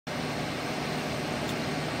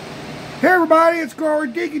Hey everybody, it's grower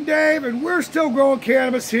Deacon Dave, and we're still growing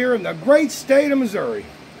cannabis here in the great state of Missouri.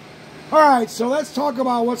 Alright, so let's talk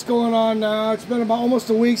about what's going on now. It's been about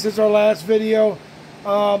almost a week since our last video.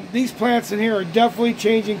 These plants in here are definitely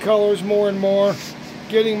changing colors more and more,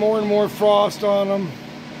 getting more and more frost on them.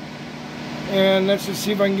 And let's just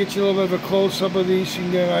see if I can get you a little bit of a close-up of these so you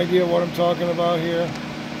can get an idea of what I'm talking about here.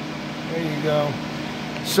 There you go.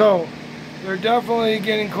 So, they're definitely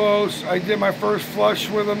getting close. I did my first flush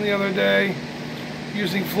with them the other day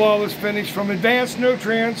using Flawless Finish from Advanced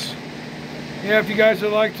Nutrients. Yeah, if you guys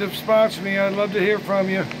would like to sponsor me, I'd love to hear from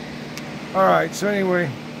you. Alright, so anyway,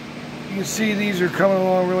 you can see these are coming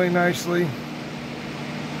along really nicely.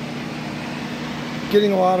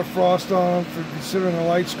 Getting a lot of frost on them for considering the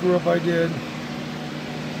light screw up I did.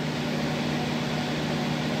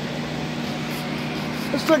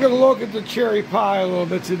 Let's take a look at the cherry pie a little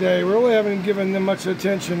bit today. We really haven't given them much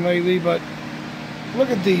attention lately, but look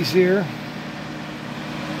at these here.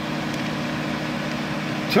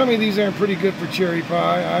 Tell me these aren't pretty good for cherry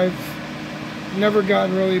pie. I've never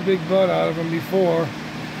gotten really a big bud out of them before.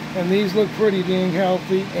 And these look pretty dang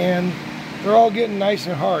healthy, and they're all getting nice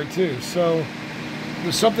and hard too. So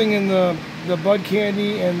there's something in the bud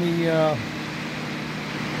candy and the, I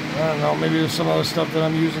don't know, maybe there's some other stuff that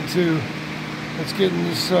I'm using too. It's getting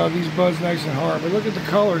these buds nice and hard. But look at the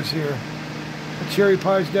colors here. The cherry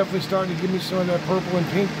pie is definitely starting to give me some of that purple and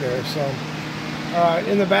pink there. So,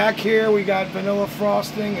 in the back here, we got vanilla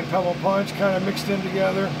frosting and pebble punch kind of mixed in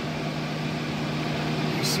together.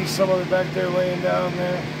 You see some of it back there laying down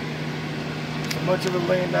there. A bunch of it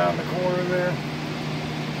laying down in the corner there.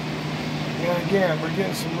 And again, we're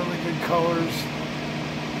getting some really good colors.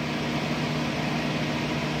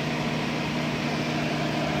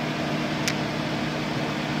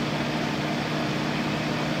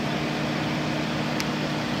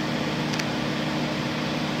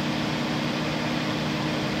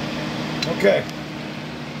 Okay,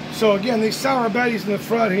 so again, these sour betties in the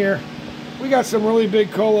front here, we got some really big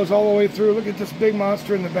colas all the way through. Look at this big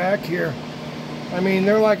monster in the back here. I mean,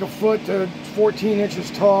 they're like a foot to 14 inches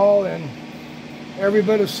tall and every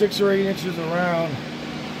bit of 6 or 8 inches around.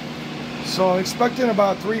 So I'm expecting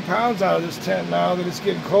about 3 pounds out of this tent now that it's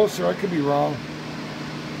getting closer. I could be wrong,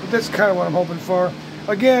 but that's kind of what I'm hoping for.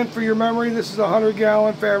 Again, for your memory, this is a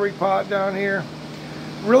 100-gallon fabric pot down here.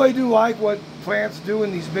 Really do like what plants do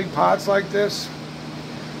in these big pots like this.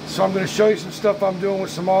 So I'm going to show you some stuff I'm doing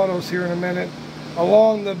with some autos here in a minute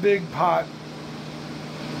along the big pot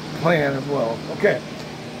plan as well. Okay,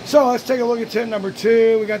 so let's take a look at tent number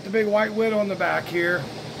 2. We got the big white widow in the back here.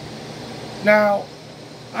 Now,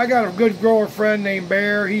 I got a good grower friend named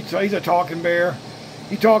Bear. He's a talking bear.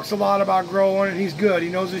 He talks a lot about growing and he's good. He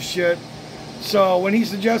knows his shit. So when he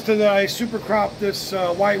suggested that I super crop this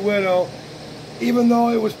white widow, even though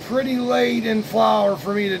it was pretty late in flower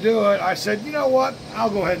for me to do it, I said, you know what, I'll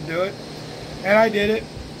go ahead and do it. And I did it.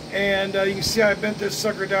 And you can see I bent this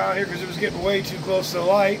sucker down here because it was getting way too close to the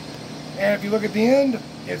light. And if you look at the end,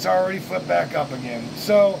 it's already flipped back up again.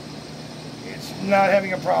 So it's not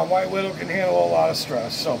having a problem. White widow can handle a lot of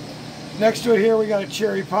stress. So next to it here, we got a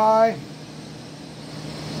cherry pie.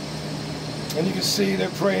 And you can see they're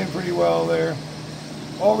praying pretty well there.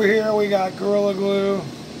 Over here, we got Gorilla Glue.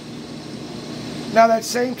 Now that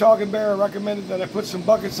same talking bear recommended that I put some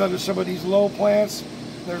buckets under some of these low plants.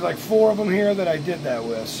 There's like 4 of them here that I did that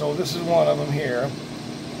with. So this is one of them here.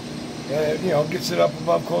 And it, you know, gets it up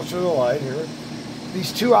above closer to the light here.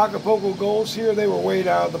 These 2 Acapulco Golds here, they were way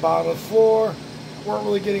down at the bottom of the floor. Weren't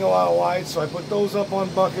really getting a lot of light, so I put those up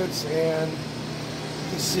on buckets, and you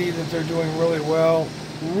can see that they're doing really well.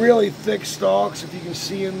 Really thick stalks, if you can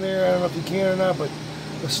see in there. I don't know if you can or not, but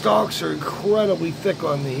the stalks are incredibly thick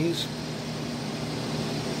on these.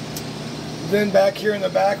 Then back here in the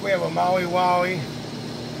back, we have a Maui Wowie.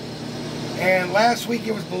 And last week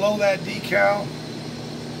it was below that decal.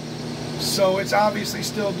 So it's obviously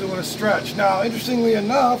still doing a stretch. Now, interestingly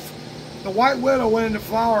enough, the white widow went into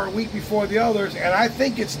flower a week before the others, and I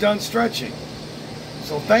think it's done stretching.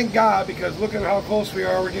 So thank God, because look at how close we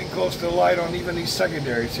are. We're getting close to the light on even these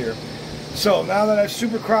secondaries here. So now that I've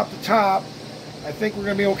super cropped the top, I think we're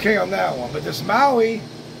going to be okay on that one. But this Maui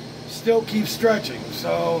still keeps stretching.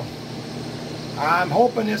 So I'm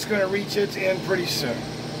hoping it's going to reach its end pretty soon.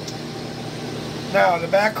 Now in the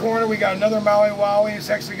back corner we got another Maui Wowie. It's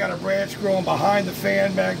actually got a branch growing behind the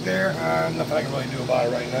fan back there. Nothing I can really do about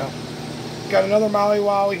it right now. Got another Maui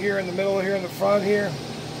Wowie here in the middle here in the front here.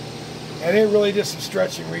 And it really did some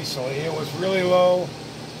stretching recently. It was really low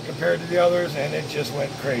compared to the others and it just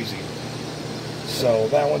went crazy. So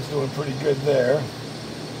that one's doing pretty good there.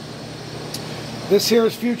 This here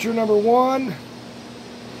is future number 1.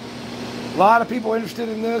 lot of people interested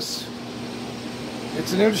in this.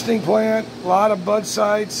 It's an interesting plant. A lot of bud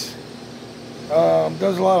sites.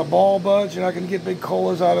 Does a lot of ball buds. You're not going to get big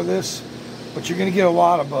colas out of this, but you're going to get a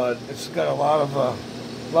lot of bud. It's got a lot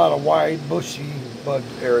of wide, bushy bud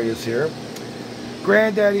areas here.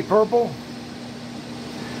 Granddaddy Purple.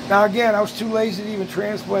 Now again, I was too lazy to even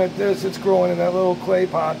transplant this. It's growing in that little clay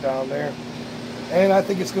pot down there, and I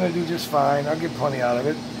think it's going to do just fine. I'll get plenty out of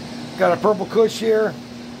it. Got a Purple Kush here.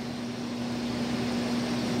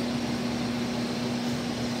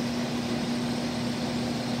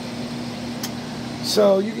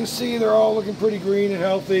 So you can see they're all looking pretty green and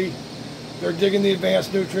healthy. They're digging the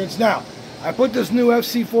advanced nutrients. Now, I put this new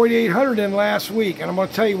FC 4800 in last week, and I'm going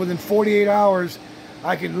to tell you, within 48 hours,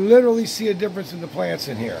 I could literally see a difference in the plants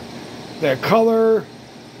in here. Their color,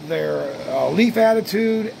 their leaf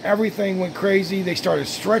attitude, everything went crazy. They started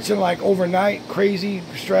stretching like overnight, crazy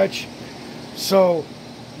stretch. So,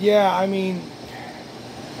 yeah, I mean,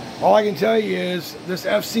 all I can tell you is this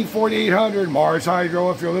FC 4800, Mars Hydro,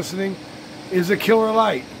 if you're listening, is a killer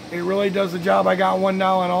light. It really does the job. I got one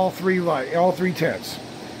now on all three tents.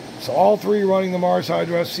 So all three running the Mars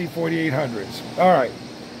Hydro FC 4800s. All right.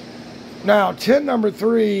 Now, tent number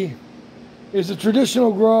 3 is a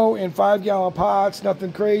traditional grow in 5-gallon pots.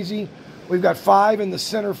 Nothing crazy. We've got 5 in the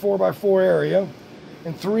center 4x4 area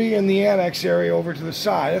and 3 in the annex area over to the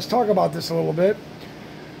side. Let's talk about this a little bit.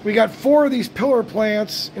 We got 4 of these pillar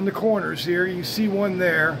plants in the corners here. You can see one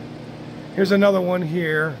there. Here's another one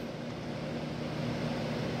here.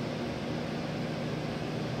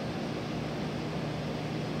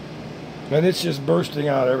 And it's just bursting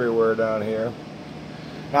out everywhere down here.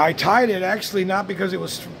 Now I tied it actually not because it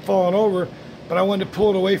was falling over, but I wanted to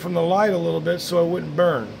pull it away from the light a little bit so it wouldn't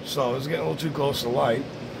burn. So it was getting a little too close to the light.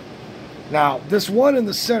 Now this one in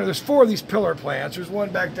the center, there's 4 of these pillar plants. There's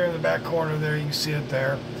one back there in the back corner there, you can see it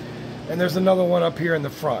there. And there's another one up here in the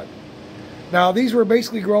front. Now these were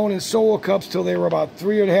basically grown in solo cups till they were about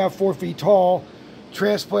 3.5, 4 feet tall,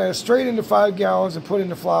 transplanted straight into 5 gallons and put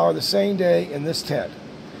into flower the same day in this tent.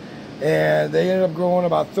 And they ended up growing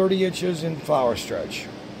about 30 inches in flower stretch.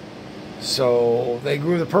 So they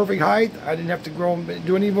grew the perfect height. I didn't have to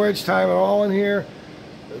do any wedge time at all in here.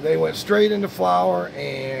 They went straight into flower,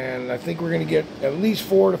 and I think we're going to get at least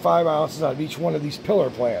 4 to 5 ounces out of each one of these pillar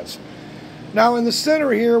plants. Now in the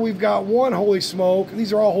center here, we've got one Holy Smoke.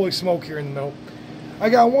 These are all Holy Smoke here in the middle. I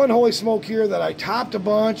got one Holy Smoke here that I topped a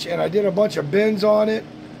bunch, and I did a bunch of bends on it,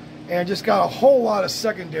 and just got a whole lot of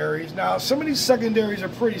secondaries. Now, some of these secondaries are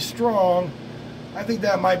pretty strong. I think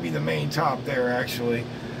that might be the main top there, actually.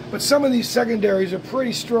 But some of these secondaries are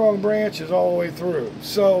pretty strong branches all the way through.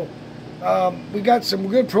 So, we got some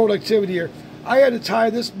good productivity here. I had to tie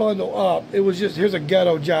this bundle up. It was just, here's a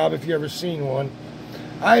ghetto job if you ever seen one.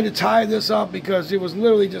 I had to tie this up because it was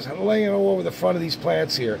literally just laying all over the front of these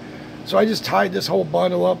plants here. So I just tied this whole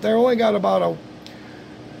bundle up. They've only got about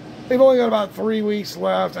 3 weeks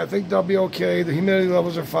left. I think they'll be okay. The humidity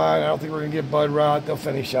levels are fine. I don't think we're going to get bud rot. They'll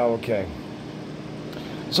finish out okay.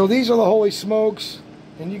 So these are the Holy Smokes,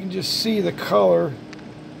 and you can just see the color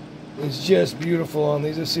is just beautiful on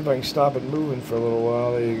these. Let's see if I can stop it moving for a little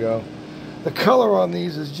while. There you go. The color on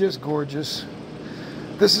these is just gorgeous.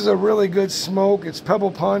 This is a really good smoke. It's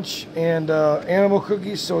Pebble Punch and animal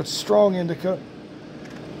cookies, so it's strong indica.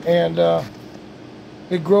 And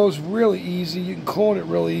it grows really easy. You can clone it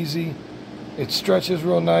real easy. It stretches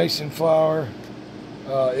real nice in flower.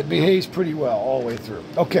 It behaves pretty well all the way through.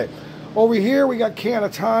 Okay, over here we got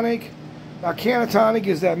Cannatonic. Now Cannatonic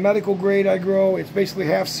is that medical grade I grow. It's basically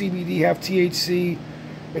half CBD, half THC.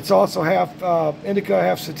 It's also half indica,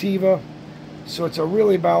 half sativa. So it's a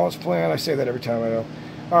really balanced plant. I say that every time I know.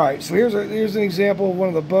 All right, so here's an example of one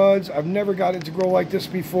of the buds. I've never got it to grow like this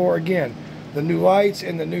before. Again, the new lights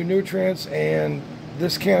and the new nutrients, and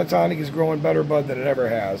this Cannatonic is growing better bud than it ever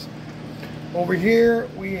has. Over here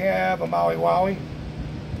we have a Maui Wowie.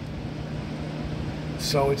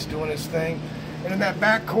 So it's doing its thing. And in that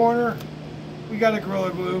back corner, we got a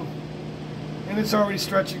Gorilla Glue. And it's already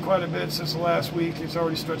stretching quite a bit since the last week. It's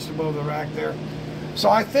already stretched above the rack there. So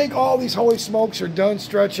I think all these Holy Smokes are done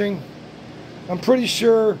stretching. I'm pretty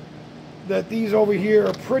sure that these over here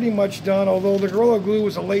are pretty much done, although the Gorilla Glue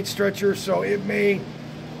was a late stretcher, so it may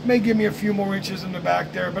give me a few more inches in the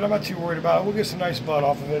back there, but I'm not too worried about it. We'll get some nice bud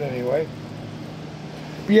off of it anyway.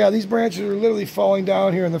 But yeah, these branches are literally falling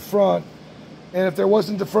down here in the front, and if there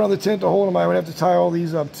wasn't the front of the tent to hold them, I would have to tie all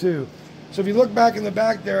these up too. So if you look back in the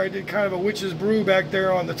back there, I did kind of a witch's brew back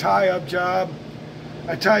there on the tie-up job.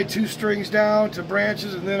 I tied 2 strings down to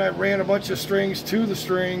branches, and then I ran a bunch of strings to the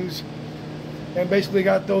strings, and basically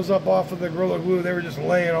got those up off of the Gorilla Glue. They were just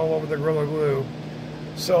laying all over the Gorilla Glue.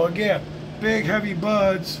 So again, big heavy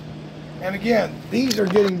buds. And again, these are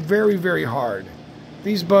getting very, very hard.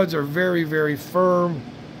 These buds are very, very firm.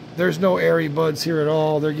 There's no airy buds here at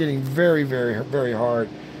all. They're getting very, very, very hard.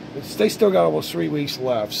 They still got almost 3 weeks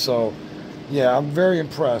left. So yeah, I'm very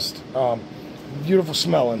impressed. Beautiful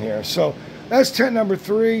smell in here. So that's tent number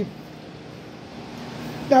 3.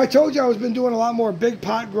 Now, I told you I was been doing a lot more big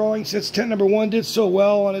pot growing since tent number 1 did so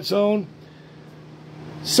well on its own.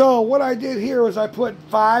 So what I did here is I put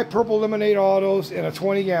 5 purple lemonade autos in a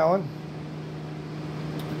 20-gallon.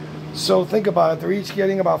 So think about it. They're each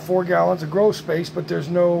getting about 4 gallons of grow space, but there's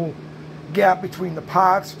no gap between the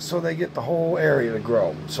pots, so they get the whole area to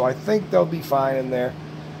grow. So I think they'll be fine in there.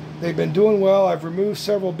 They've been doing well. I've removed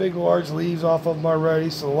several big, large leaves off of them already,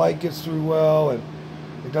 so the light gets through well, and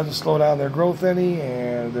it doesn't slow down their growth any,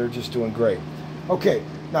 and they're just doing great. Okay,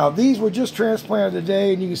 now these were just transplanted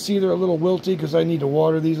today, and you can see they're a little wilty because I need to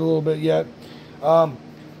water these a little bit yet.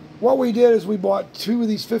 What we did is we bought 2 of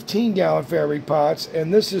these 15-gallon fabric pots,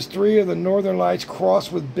 and this is 3 of the Northern Lights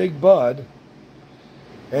crossed with Big Bud,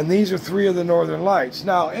 and these are 3 of the Northern Lights.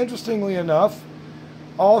 Now, interestingly enough,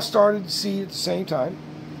 all started to seed at the same time,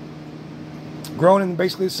 grown in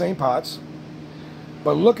basically the same pots.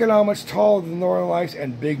 But look at how much taller the Northern Lights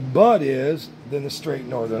and Big Bud is than the straight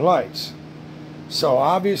Northern Lights. So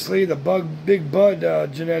obviously the Big Bud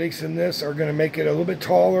genetics in this are going to make it a little bit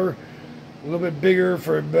taller, a little bit bigger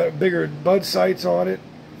for bigger bud sites on it.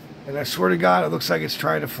 And I swear to God, it looks like it's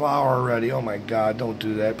trying to flower already. Oh my God, don't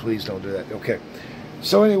do that. Please don't do that. Okay.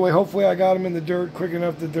 So anyway, hopefully I got them in the dirt quick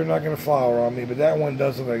enough that they're not going to flower on me. But that one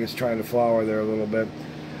does look like it's trying to flower there a little bit.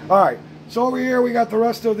 All right. So over here we got the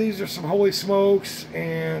rest of these. There's some Holy Smokes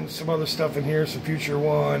and some other stuff in here, some Future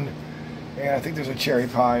One, and I think there's a cherry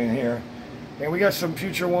pie in here. And we got some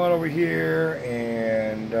Future One over here,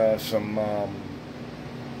 and some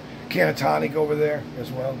can of tonic over there as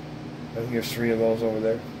well. I think there's 3 of those over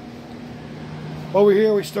there. Over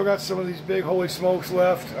here we still got some of these big Holy Smokes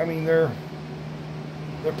left. I mean, they're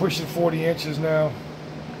pushing 40 inches now.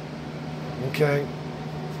 Okay.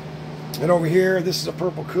 And over here, this is a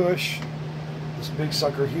Purple Kush. This big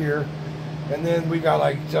sucker here. And then we got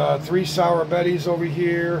like 3 Sour Betties over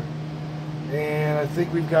here. And I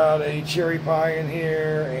think we've got a cherry pie in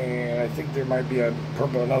here. And I think there might be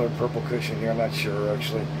another Purple Kush in here. I'm not sure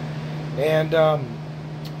actually. And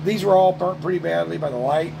these were all burnt pretty badly by the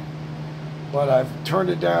light. But I've turned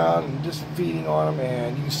it down and just feeding on them.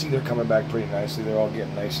 And you can see they're coming back pretty nicely. They're all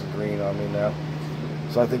getting nice and green on me now.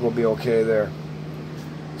 So I think we'll be okay there.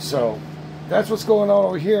 So that's what's going on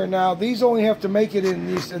over here. Now these only have to make it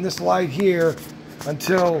in this light here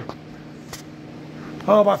until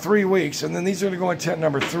about 3 weeks, and then these are going to go in tent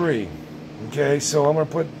number 3. Okay, so I'm going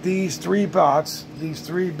to put these 3 pots, these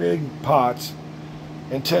 3 big pots,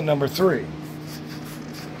 in tent number 3.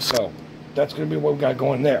 So that's going to be what we've got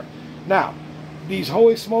going there. Now these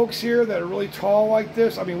Holy Smokes here that are really tall like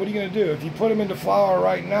this, I mean, what are you going to do? If you put them into flower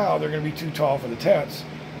right now, they're going to be too tall for the tents.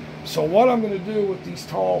 So what I'm going to do with these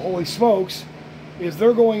tall Holy Smokes is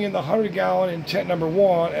they're going in the 100-gallon in tent number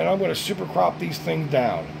 1, and I'm going to super crop these things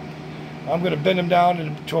down. I'm going to bend them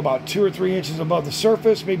down to about 2 or 3 inches above the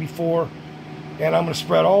surface, maybe 4, and I'm going to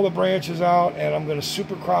spread all the branches out, and I'm going to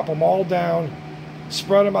super crop them all down,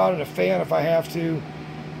 spread them out in a fan if I have to,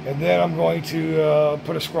 and then I'm going to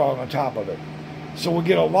put a scrog on top of it. So we'll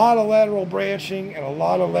get a lot of lateral branching and a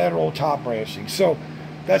lot of lateral top branching. So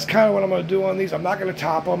that's kind of what I'm going to do on these. I'm not going to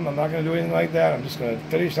top them. I'm not going to do anything like that. I'm just going to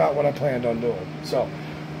finish out what I planned on doing. So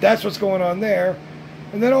that's what's going on there.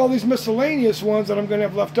 And then all these miscellaneous ones that I'm going to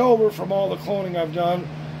have left over from all the cloning I've done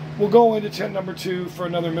will go into tent number 2 for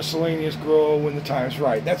another miscellaneous grow when the time's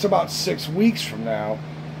right. That's about 6 weeks from now.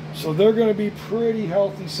 So they're going to be pretty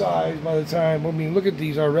healthy size by the time, I mean, look at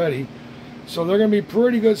these already. So they're going to be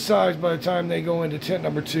pretty good size by the time they go into tent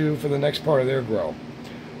number 2 for the next part of their grow.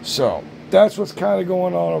 So that's what's kind of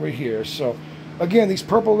going on over here. So again, these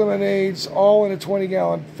purple lemonades all in a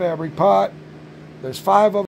 20-gallon fabric pot. There's 5 of them.